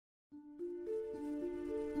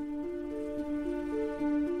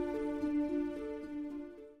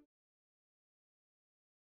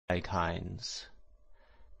Kinds.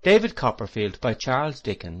 David Copperfield by Charles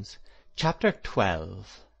Dickens. Chapter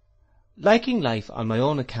 12. Liking life on my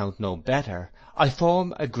own account no better, I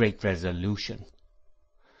form a great resolution.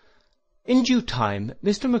 In due time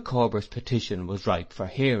Mr. Micawber's petition was ripe for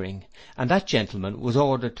hearing, and that gentleman was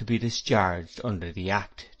ordered to be discharged under the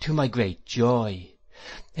Act, to my great joy.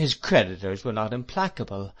 His creditors were not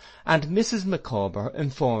implacable, and Mrs. Micawber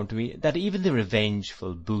informed me that even the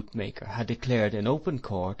revengeful bootmaker had declared in open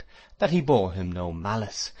court that he bore him no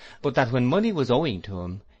malice, but that when money was owing to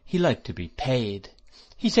him, he liked to be paid.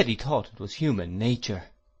 He said he thought it was human nature.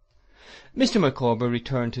 Mr. Micawber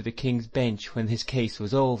returned to the King's Bench when his case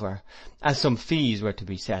was over, as some fees were to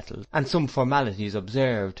be settled, and some formalities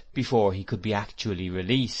observed, before he could be actually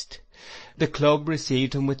released. The club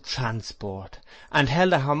received him with transport, and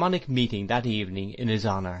held a harmonic meeting that evening in his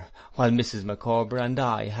honour, while Mrs. Micawber and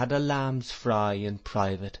I had a lamb's fry in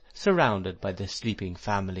private, surrounded by the sleeping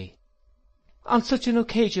family. "On such an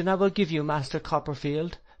occasion I will give you, Master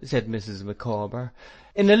Copperfield," said Mrs. Micawber,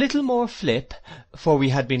 in a little more flip, for we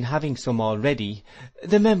had been having some already,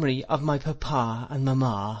 "the memory of my papa and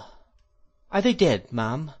mamma." "Are they dead,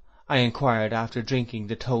 ma'am?" I inquired after drinking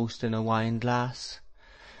the toast in a wine-glass.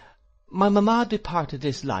 "My mamma departed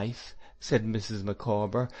this life," said Mrs.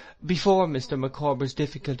 Micawber, "before Mr. Micawber's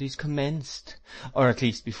difficulties commenced, or at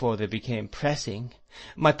least before they became pressing.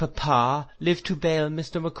 My papa lived to bail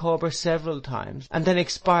Mr. Micawber several times, and then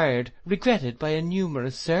expired, regretted by a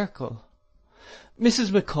numerous circle."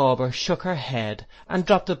 Mrs. Micawber shook her head, and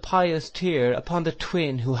dropped a pious tear upon the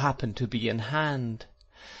twin who happened to be in hand.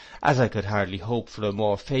 As I could hardly hope for a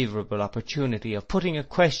more favourable opportunity of putting a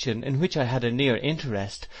question in which I had a near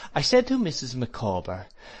interest, I said to Mrs. Micawber,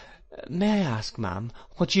 "May I ask, ma'am,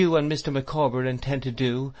 what you and Mr. Micawber intend to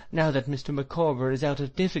do, now that Mr. Micawber is out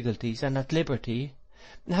of difficulties and at liberty?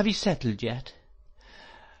 Have you settled yet?"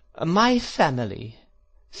 "My family,"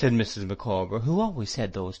 said Mrs. Micawber, who always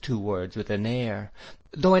said those two words with an air,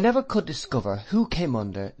 though I never could discover who came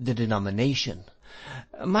under the denomination.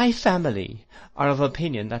 "My family are of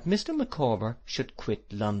opinion that Mr. Micawber should quit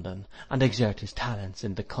London, and exert his talents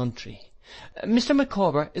in the country. Mr.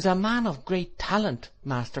 Micawber is a man of great talent,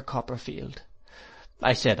 Master Copperfield."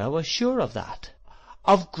 I said I was sure of that.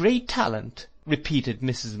 "Of great talent," repeated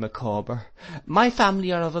Mrs. Micawber. "My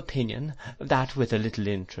family are of opinion that, with a little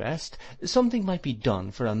interest, something might be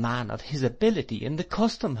done for a man of his ability in the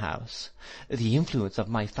Custom House. The influence of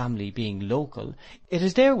my family being local, it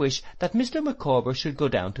is their wish that Mr. Micawber should go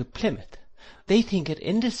down to Plymouth. They think it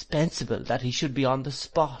indispensable that he should be on the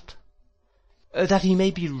spot." "That he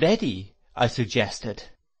may be ready," I suggested.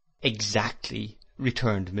 "Exactly,"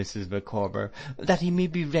 returned Mrs. Micawber, "that he may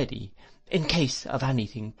be ready, in case of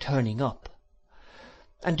anything turning up."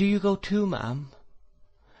 "And do you go too, ma'am?"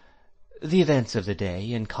 The events of the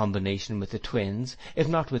day, in combination with the twins, if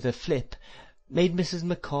not with a flip, made Mrs.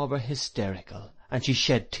 Micawber hysterical, and she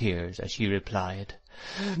shed tears as she replied,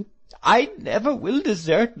 "I never will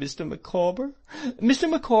desert Mr. Micawber. Mr.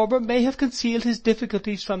 Micawber may have concealed his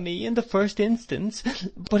difficulties from me in the first instance,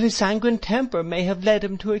 but his sanguine temper may have led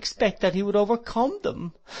him to expect that he would overcome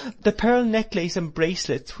them. The pearl necklace and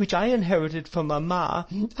bracelets which I inherited from mamma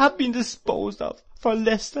have been disposed of for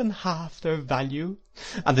less than half their value,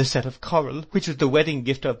 and the set of coral, which was the wedding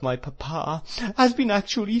gift of my papa, has been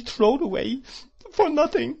actually thrown away for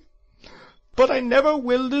nothing. But I never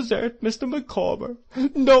will desert Mr. Micawber.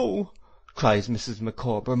 No," cries Mrs.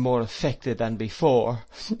 Micawber, more affected than before,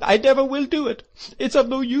 "I never will do it. It's of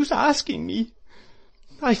no use asking me."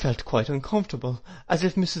 I felt quite uncomfortable, as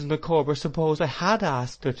if Mrs. Micawber supposed I had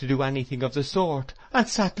asked her to do anything of the sort, and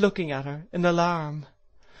sat looking at her in alarm.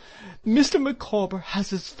 "Mr. Micawber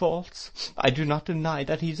has his faults. I do not deny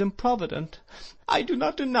that he is improvident. I do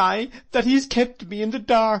not deny that he has kept me in the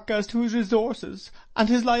dark as to his resources and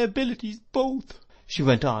his liabilities both," she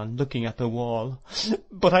went on, looking at the wall,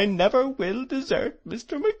 "but I never will desert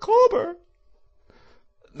Mr. Micawber."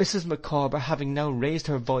 Mrs. Micawber having now raised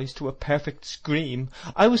her voice to a perfect scream,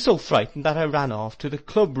 I was so frightened that I ran off to the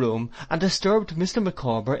club-room, and disturbed Mr.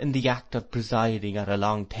 Micawber in the act of presiding at a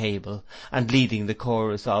long table, and leading the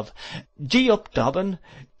chorus of "Gee up, Dobbin,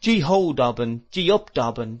 gee ho, Dobbin, gee up,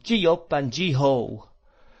 Dobbin, gee up and gee ho,"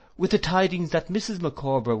 with the tidings that Mrs.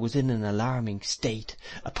 Micawber was in an alarming state,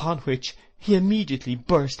 upon which he immediately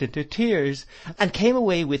burst into tears, and came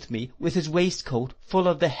away with me with his waistcoat full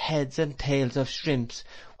of the heads and tails of shrimps,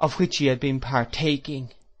 of which he had been partaking.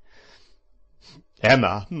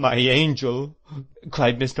 "Emma, my angel,"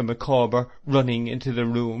 cried Mr. Micawber, running into the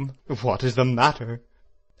room, "what is the matter?"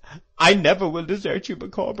 "I never will desert you,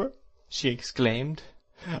 Micawber," she exclaimed.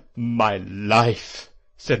 "My life,"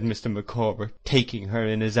 said Mr. Micawber, taking her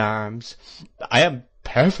in his arms. "I am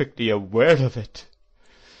perfectly aware of it."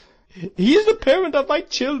 "He is the parent of my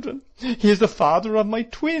children. He is the father of my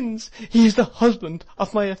twins. He is the husband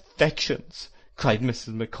of my affections," cried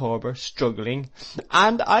Mrs. Micawber, struggling,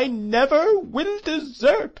 "and I never will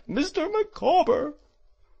desert Mr. Micawber."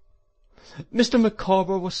 Mr.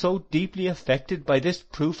 Micawber was so deeply affected by this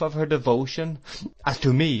proof of her devotion, as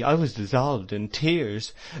to me I was dissolved in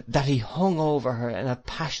tears, that he hung over her in a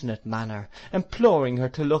passionate manner, imploring her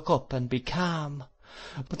to look up and be calm.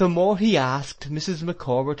 But the more he asked Mrs.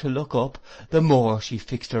 Micawber to look up, the more she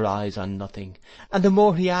fixed her eyes on nothing, and the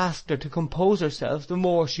more he asked her to compose herself, the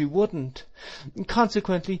more she wouldn't.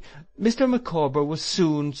 Consequently, Mr. Micawber was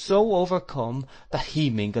soon so overcome that he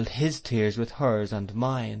mingled his tears with hers and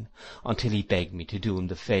mine, until he begged me to do him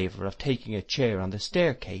the favour of taking a chair on the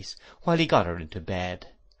staircase while he got her into bed.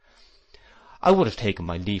 I would have taken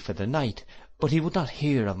my leave for the night, but he would not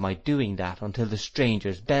hear of my doing that until the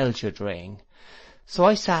stranger's bell should ring. So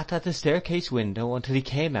I sat at the staircase window until he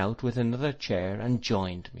came out with another chair and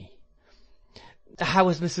joined me. "How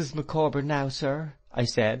is Mrs. Micawber now, sir?" I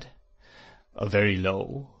said. "Very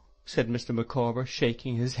low," said Mr. Micawber,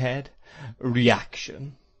 shaking his head.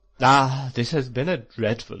 "Reaction. Ah, this has been a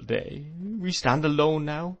dreadful day. We stand alone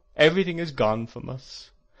now. Everything is gone from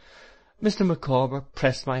us." Mr. Micawber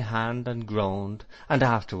pressed my hand and groaned, and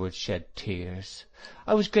afterwards shed tears.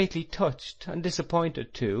 I was greatly touched, and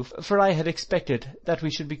disappointed too, for I had expected that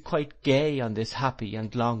we should be quite gay on this happy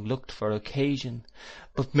and long-looked-for occasion.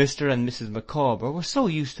 But Mr. and Mrs. Micawber were so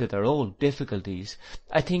used to their old difficulties,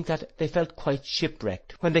 I think that they felt quite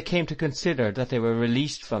shipwrecked when they came to consider that they were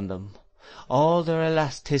released from them. All their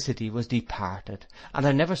elasticity was departed, and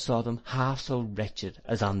I never saw them half so wretched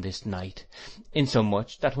as on this night,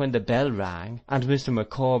 insomuch that when the bell rang, and Mr.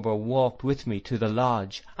 Micawber walked with me to the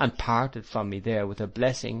lodge, and parted from me there with a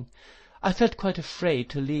blessing, I felt quite afraid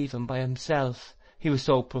to leave him by himself, he was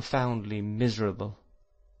so profoundly miserable.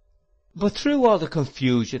 But through all the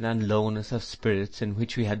confusion and lowness of spirits in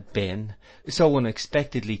which we had been, so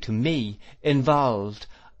unexpectedly to me, involved,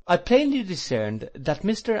 I plainly discerned that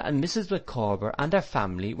Mr. and Mrs. Micawber and their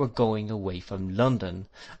family were going away from London,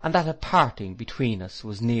 and that a parting between us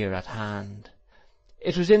was near at hand.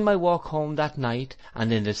 It was in my walk home that night,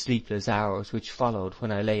 and in the sleepless hours which followed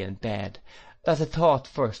when I lay in bed, that the thought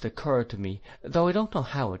first occurred to me, though I don't know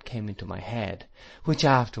how it came into my head, which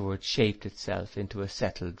afterwards shaped itself into a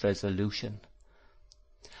settled resolution.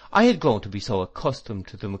 I had grown to be so accustomed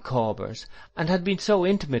to the Micawbers, and had been so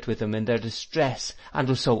intimate with them in their distress, and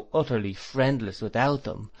was so utterly friendless without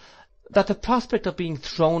them, that the prospect of being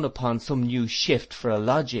thrown upon some new shift for a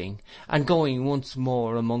lodging, and going once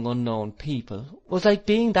more among unknown people, was like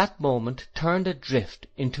being that moment turned adrift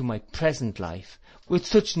into my present life, with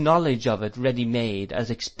such knowledge of it ready-made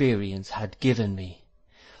as experience had given me.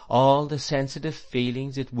 All the sensitive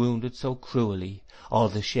feelings it wounded so cruelly, all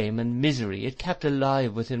the shame and misery it kept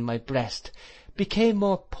alive within my breast, became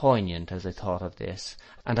more poignant as I thought of this,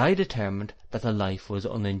 and I determined that the life was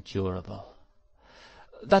unendurable.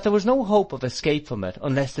 That there was no hope of escape from it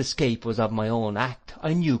unless the escape was of my own act,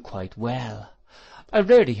 I knew quite well. I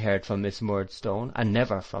rarely heard from Miss Murdstone, and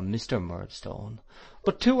never from Mr. Murdstone,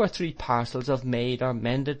 but 2 or 3 parcels of made or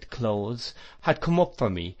mended clothes had come up for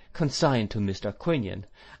me, consigned to Mr. Quinion,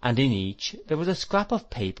 and in each there was a scrap of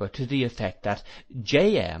paper to the effect that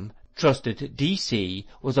J.M. trusted D.C.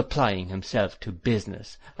 was applying himself to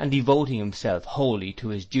business, and devoting himself wholly to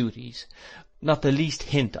his duties, not the least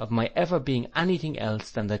hint of my ever being anything else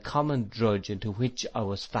than the common drudge into which I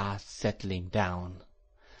was fast settling down.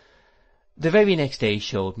 The very next day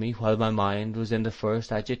showed me, while my mind was in the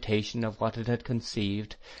first agitation of what it had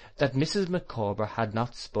conceived, that Mrs. Micawber had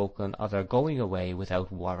not spoken of their going away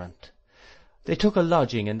without warrant. They took a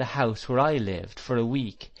lodging in the house where I lived for a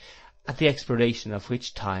week, at the expiration of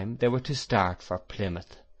which time they were to start for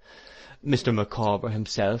Plymouth. Mr. Micawber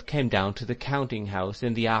himself came down to the counting-house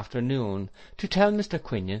in the afternoon to tell Mr.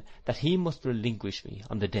 Quinion that he must relinquish me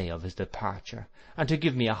on the day of his departure, and to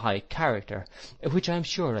give me a high character, which I am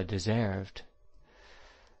sure I deserved.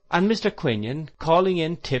 And Mr. Quinion, calling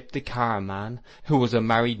in Tip the carman, who was a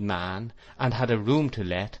married man, and had a room to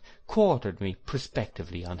let, quartered me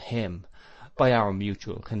prospectively on him, by our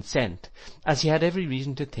mutual consent, as he had every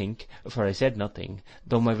reason to think, for I said nothing,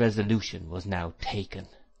 though my resolution was now taken.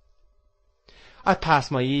 I passed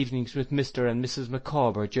my evenings with Mr. and Mrs.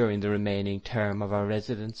 Micawber during the remaining term of our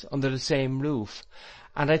residence under the same roof,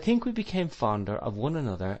 and I think we became fonder of one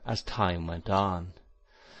another as time went on.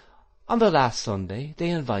 On the last Sunday they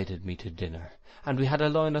invited me to dinner, and we had a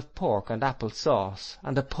loin of pork and apple sauce,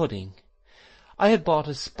 and a pudding. I had bought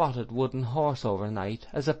a spotted wooden horse overnight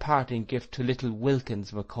as a parting gift to little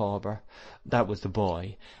Wilkins Micawber, that was the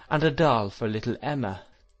boy, and a doll for little Emma.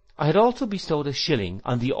 I had also bestowed a shilling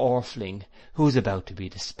on the orphan, who was about to be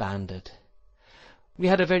disbanded. We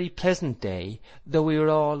had a very pleasant day, though we were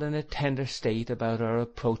all in a tender state about our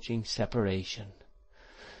approaching separation.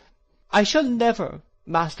 "I shall never,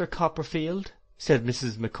 Master Copperfield," said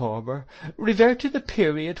Mrs. Micawber, "revert to the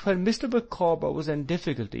period when Mr. Micawber was in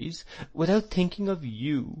difficulties, without thinking of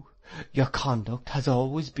you. Your conduct has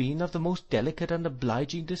always been of the most delicate and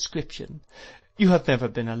obliging description. You have never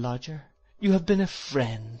been a lodger. You have been a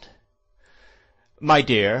friend." "My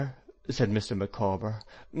dear," said Mr. Micawber,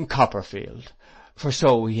 "Copperfield," for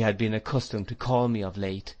so he had been accustomed to call me of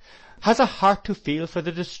late, "has a heart to feel for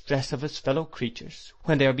the distress of his fellow creatures,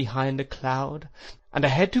 when they are behind a cloud, and a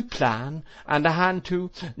head to plan, and a hand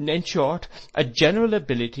in short, a general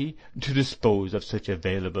ability to dispose of such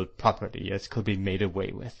available property as could be made away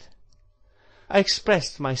with." I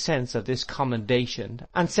expressed my sense of this commendation,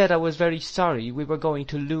 and said I was very sorry we were going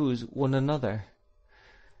to lose one another.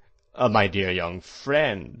 "My dear young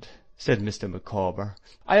friend," said Mr. Micawber,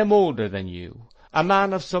 "I am older than you, a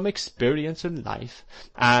man of some experience in life,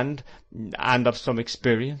 and of some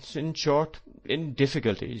experience, in short, in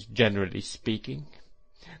difficulties, generally speaking.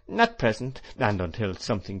 At present, and until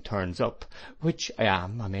something turns up, which I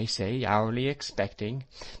am, I may say, hourly expecting,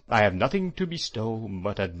 I have nothing to bestow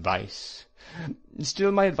but advice.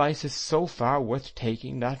 Still my advice is so far worth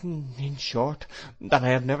taking that, in short, that I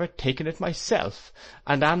have never taken it myself,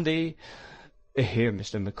 and am the—" Here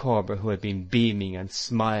Mr. Micawber, who had been beaming and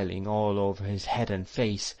smiling all over his head and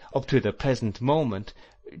face up to the present moment,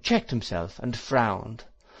 checked himself and frowned.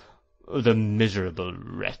 "The miserable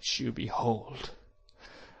wretch you behold."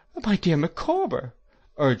 "My dear Micawber,"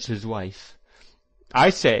 urged his wife. "I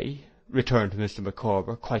say," returned Mr.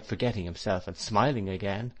 Micawber, quite forgetting himself and smiling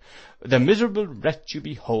again, "the miserable wretch you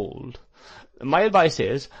behold. My advice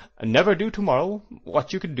is, never do tomorrow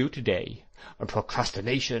what you can do today.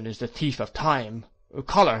 Procrastination is the thief of time.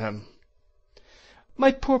 Collar him."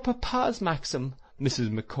 "My poor papa's maxim,"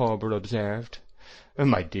 Mrs. Micawber observed.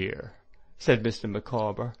 "My dear," said Mr.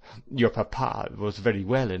 Micawber, "your papa was very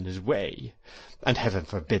well in his way, and heaven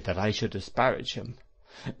forbid that I should disparage him.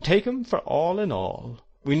 Take him for all in all.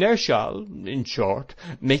 We ne'er shall, in short,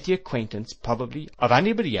 make the acquaintance, probably, of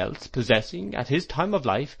anybody else possessing, at his time of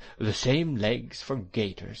life, the same legs for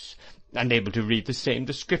gaiters, and able to read the same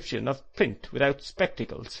description of print without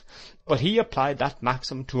spectacles. But he applied that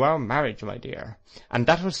maxim to our marriage, my dear, and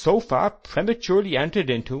that was so far prematurely entered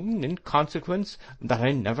into, in consequence, that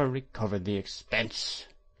I never recovered the expense."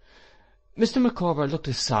 Mr. Micawber looked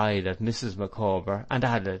aside at Mrs. Micawber, and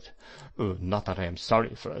added, "Not that I am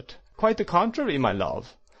sorry for it. Quite the contrary, my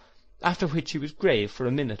love." After which he was grave for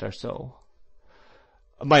a minute or so.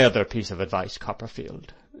 "My other piece of advice,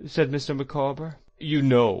 Copperfield," said Mr. Micawber. "You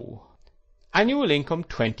know. Annual income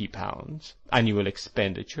 £20, annual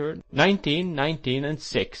expenditure 19, 19 and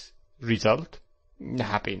 6. Result,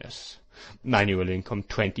 happiness. Annual income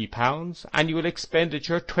 £20, annual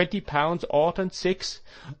expenditure £20 ought and 6.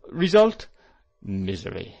 Result,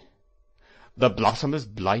 misery. The blossom is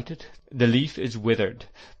blighted, the leaf is withered,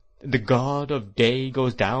 the god of day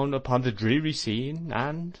goes down upon the dreary scene,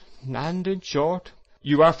 and in short,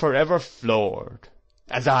 you are forever floored,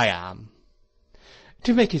 as I am."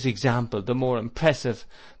 To make his example the more impressive,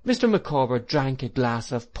 Mr. Micawber drank a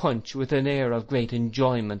glass of punch with an air of great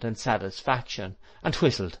enjoyment and satisfaction, and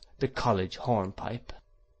whistled the college hornpipe.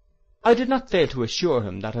 I did not fail to assure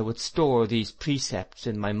him that I would store these precepts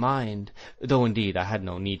in my mind, though indeed I had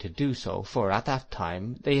no need to do so, for at that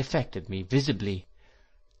time they affected me visibly.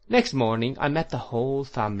 Next morning I met the whole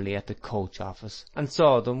family at the coach office, and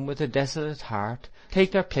saw them, with a desolate heart,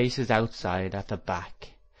 take their places outside at the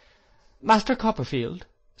back. "Master Copperfield,"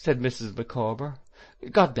 said Mrs. Micawber,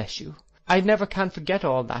 "God bless you. I never can forget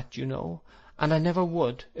all that, you know, and I never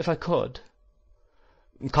would, if I could."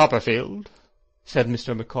 "Copperfield," said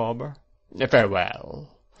Mr. Micawber, "farewell.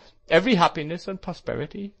 Every happiness and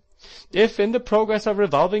prosperity. If, in the progress of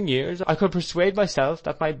revolving years, I could persuade myself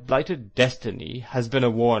that my blighted destiny has been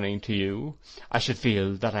a warning to you, I should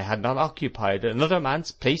feel that I had not occupied another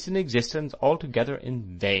man's place in existence altogether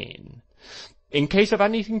in vain. In case of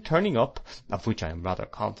anything turning up, of which I am rather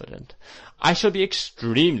confident, I shall be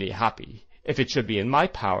extremely happy if it should be in my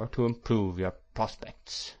power to improve your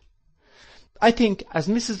prospects." I think as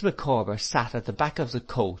Mrs. Micawber sat at the back of the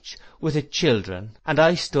coach with the children, and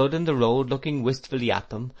I stood in the road looking wistfully at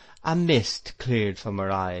them, a mist cleared from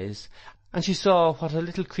her eyes, and she saw what a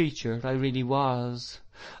little creature I really was.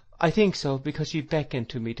 I think so because she beckoned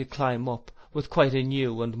to me to climb up, with quite a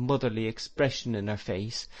new and motherly expression in her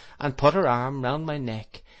face, and put her arm round my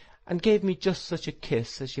neck, and gave me just such a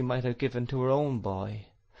kiss as she might have given to her own boy.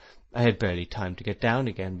 I had barely time to get down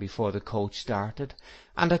again before the coach started,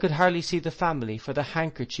 and I could hardly see the family for the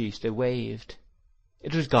handkerchiefs they waved.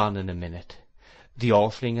 It was gone in a minute. The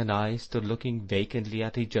orphan and I stood looking vacantly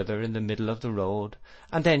at each other in the middle of the road,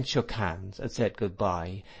 and then shook hands and said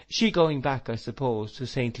good-bye, she going back, I suppose, to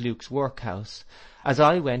St. Luke's workhouse, as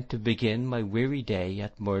I went to begin my weary day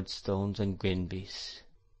at Murdstone's and Grinby's.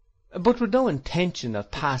 But with no intention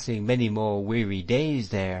of passing many more weary days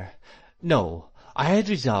there. No, I had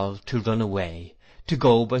resolved to run away, to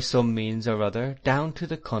go by some means or other down to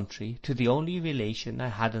the country, to the only relation I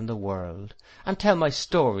had in the world, and tell my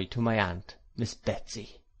story to my aunt, Miss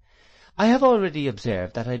Betsy. I have already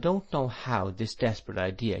observed that I don't know how this desperate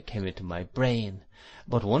idea came into my brain,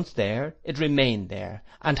 but once there, it remained there,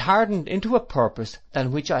 and hardened into a purpose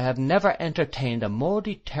than which I have never entertained a more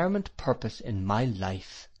determined purpose in my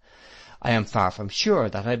life. I am far from sure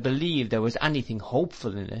that I believed there was anything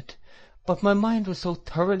hopeful in it, but my mind was so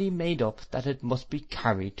thoroughly made up that it must be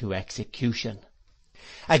carried to execution.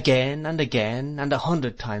 Again and again, and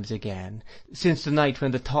 100 times again, since the night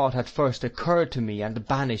when the thought had first occurred to me and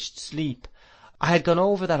banished sleep, I had gone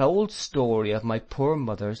over that old story of my poor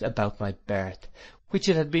mother's about my birth, which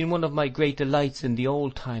it had been one of my great delights in the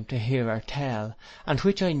old time to hear her tell, and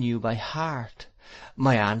which I knew by heart.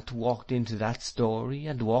 My aunt walked into that story,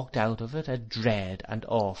 and walked out of it a dread and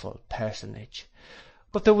awful personage.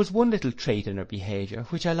 But there was one little trait in her behaviour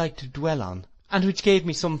which I liked to dwell on, and which gave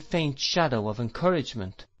me some faint shadow of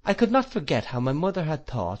encouragement. I could not forget how my mother had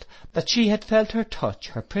thought that she had felt her touch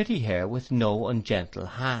her pretty hair with no ungentle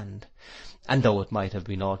hand, and though it might have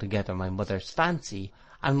been altogether my mother's fancy,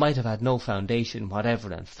 and might have had no foundation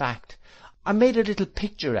whatever in fact, I made a little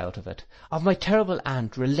picture out of it, of my terrible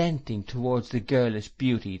aunt relenting towards the girlish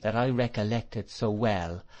beauty that I recollected so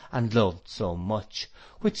well and loved so much,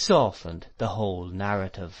 which softened the whole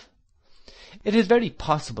narrative. It is very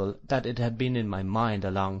possible that it had been in my mind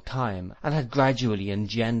a long time, and had gradually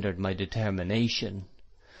engendered my determination.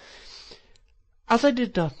 As I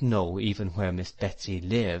did not know even where Miss Betsy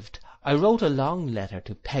lived, I wrote a long letter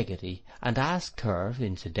to Peggotty, and asked her,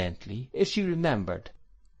 incidentally, if she remembered,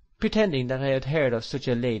 pretending that I had heard of such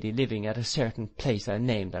a lady living at a certain place I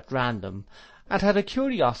named at random, and had a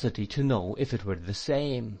curiosity to know if it were the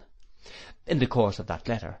same. In the course of that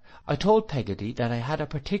letter I told Peggotty that I had a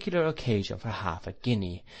particular occasion for half a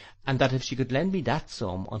guinea, and that if she could lend me that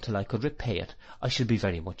sum until I could repay it, I should be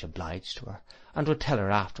very much obliged to her, and would tell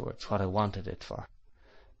her afterwards what I wanted it for.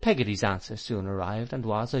 Peggotty's answer soon arrived, and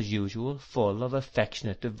was, as usual, full of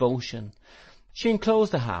affectionate devotion. She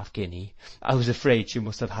enclosed the half-guinea. I was afraid she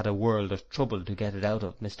must have had a world of trouble to get it out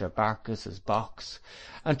of Mr. Barkis's box,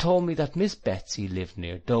 and told me that Miss Betsy lived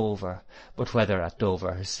near Dover, but whether at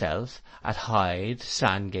Dover herself, at Hythe,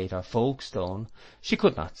 Sandgate, or Folkestone, she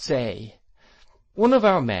could not say. One of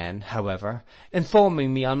our men, however,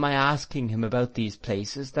 informing me on my asking him about these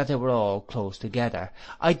places that they were all close together,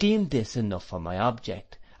 I deemed this enough for my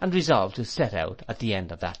object, and resolved to set out at the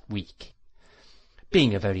end of that week.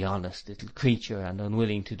 Being a very honest little creature, and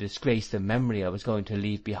unwilling to disgrace the memory I was going to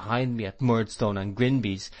leave behind me at Murdstone and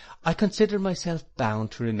Grinby's, I considered myself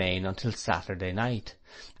bound to remain until Saturday night,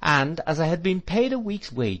 and, as I had been paid a week's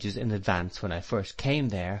wages in advance when I first came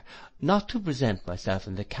there, not to present myself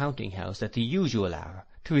in the counting-house at the usual hour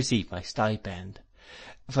to receive my stipend.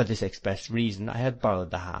 For this express reason I had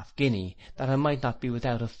borrowed the half-guinea, that I might not be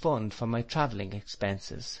without a fund for my travelling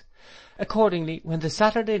expenses. Accordingly, when the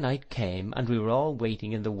Saturday night came, and we were all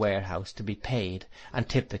waiting in the warehouse to be paid, and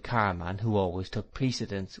Tip the carman, who always took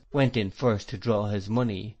precedence, went in first to draw his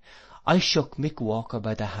money, I shook Mick Walker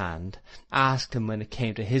by the hand, asked him when it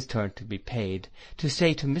came to his turn to be paid, to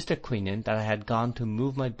say to Mr. Quinion that I had gone to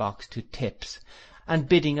move my box to Tip's, and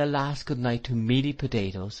bidding a last good night to Mealy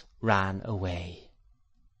Potatoes, ran away.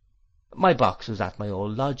 My box was at my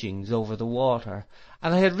old lodgings over the water,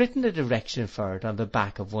 and I had written a direction for it on the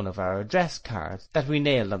back of one of our address cards that we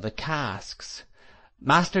nailed on the casks.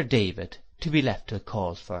 Master David, to be left till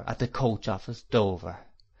called for, at the coach office, Dover.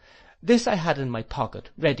 This I had in my pocket,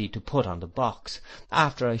 ready to put on the box,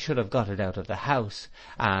 after I should have got it out of the house,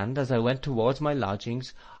 and, as I went towards my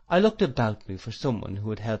lodgings, I looked about me for someone who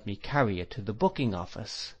would help me carry it to the booking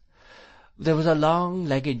office. There was a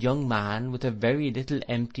long-legged young man with a very little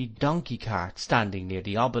empty donkey-cart standing near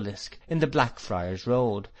the obelisk in the Blackfriars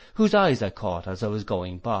Road, whose eyes I caught as I was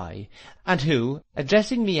going by, and who,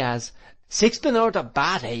 addressing me as "Sixpence or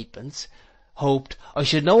bad halfpence," hoped I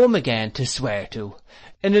should know him again to swear to,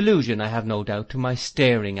 in allusion I have no doubt to my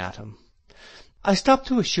staring at him. I stopped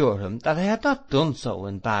to assure him that I had not done so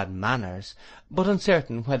in bad manners, but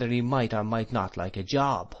uncertain whether he might or might not like a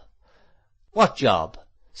job. "What job?"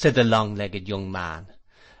 said the long-legged young man.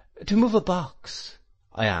 "To move a box,"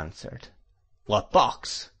 I answered. "What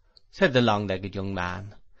box?" said the long-legged young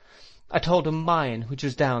man. I told him mine, which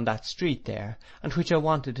was down that street there, and which I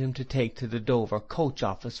wanted him to take to the Dover coach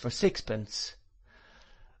office for 6pence.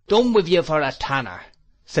 "Done with you for a tanner,"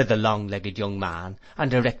 said the long-legged young man,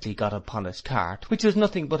 and directly got upon his cart, which was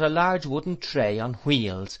nothing but a large wooden tray on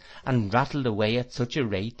wheels, and rattled away at such a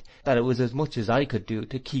rate that it was as much as I could do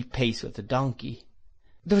to keep pace with the donkey.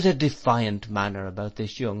 There was a defiant manner about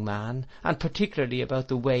this young man, and particularly about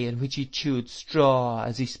the way in which he chewed straw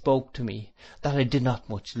as he spoke to me, that I did not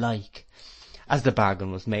much like. As the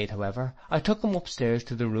bargain was made, however, I took him upstairs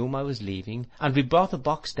to the room I was leaving, and we brought the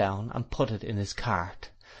box down and put it in his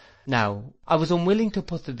cart. Now, I was unwilling to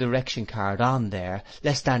put the direction card on there,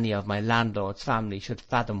 lest any of my landlord's family should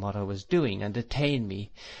fathom what I was doing and detain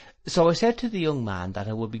me, so I said to the young man that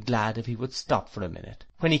I would be glad if he would stop for a minute,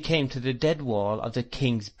 when he came to the dead wall of the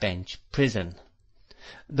King's Bench prison.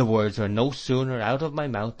 The words were no sooner out of my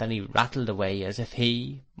mouth than he rattled away as if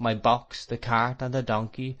he, my box, the cart, and the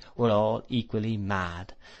donkey were all equally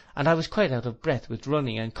mad, and I was quite out of breath with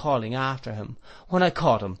running and calling after him, when I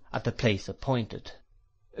caught him at the place appointed.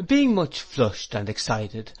 Being much flushed and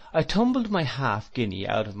excited, I tumbled my half-guinea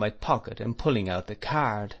out of my pocket in pulling out the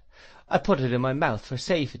card. I put it in my mouth for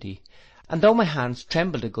safety, and though my hands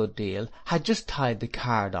trembled a good deal, had just tied the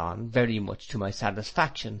card on, very much to my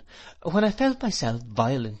satisfaction, when I felt myself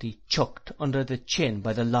violently chucked under the chin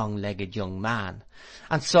by the long-legged young man,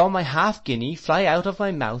 and saw my half-guinea fly out of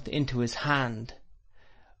my mouth into his hand.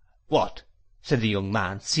 "What?" said the young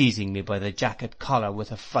man, seizing me by the jacket collar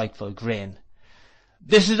with a frightful grin.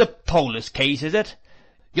 "This is a police case, is it?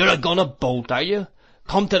 You're a going to bolt, are you?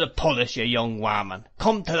 Come to the police, you young warman.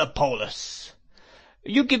 Come to the police."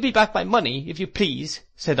 "You give me back my money, if you please,"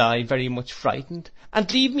 said I, very much frightened,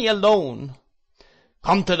 "and leave me alone."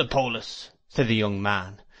 "Come to the police," said the young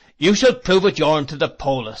man. "You shall prove it yourn to the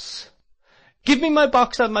police." "Give me my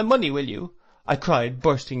box and my money, will you?" I cried,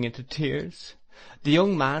 bursting into tears. The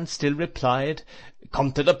young man still replied,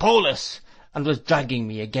 "Come to the police," and was dragging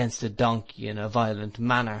me against the donkey in a violent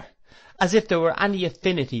manner, as if there were any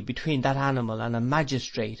affinity between that animal and a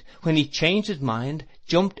magistrate, when he changed his mind,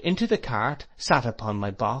 jumped into the cart, sat upon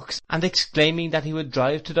my box, and exclaiming that he would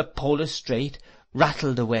drive to the police straight,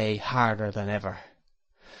 rattled away harder than ever.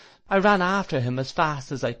 I ran after him as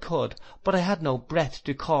fast as I could, but I had no breath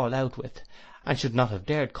to call out with, and should not have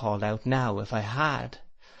dared call out now if I had.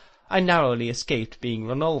 I narrowly escaped being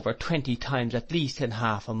run over 20 times at least in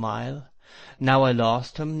half a mile. Now I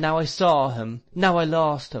lost him, now I saw him, now I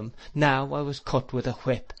lost him, now I was cut with a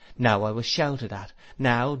whip, now I was shouted at,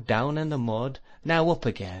 now down in the mud, now up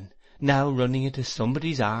again, now running into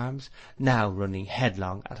somebody's arms, now running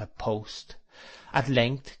headlong at a post. At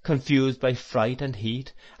length, confused by fright and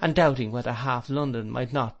heat, and doubting whether half London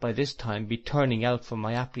might not by this time be turning out for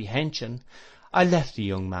my apprehension, I left the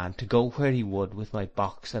young man to go where he would with my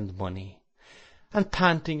box and money, and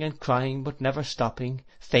panting and crying but never stopping,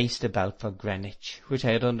 faced about for Greenwich, which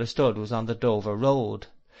I had understood was on the Dover road,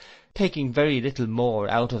 taking very little more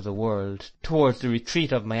out of the world towards the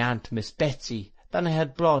retreat of my aunt Miss Betsy than I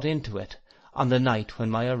had brought into it on the night when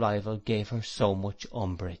my arrival gave her so much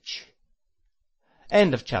umbrage.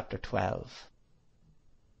 End of chapter 12.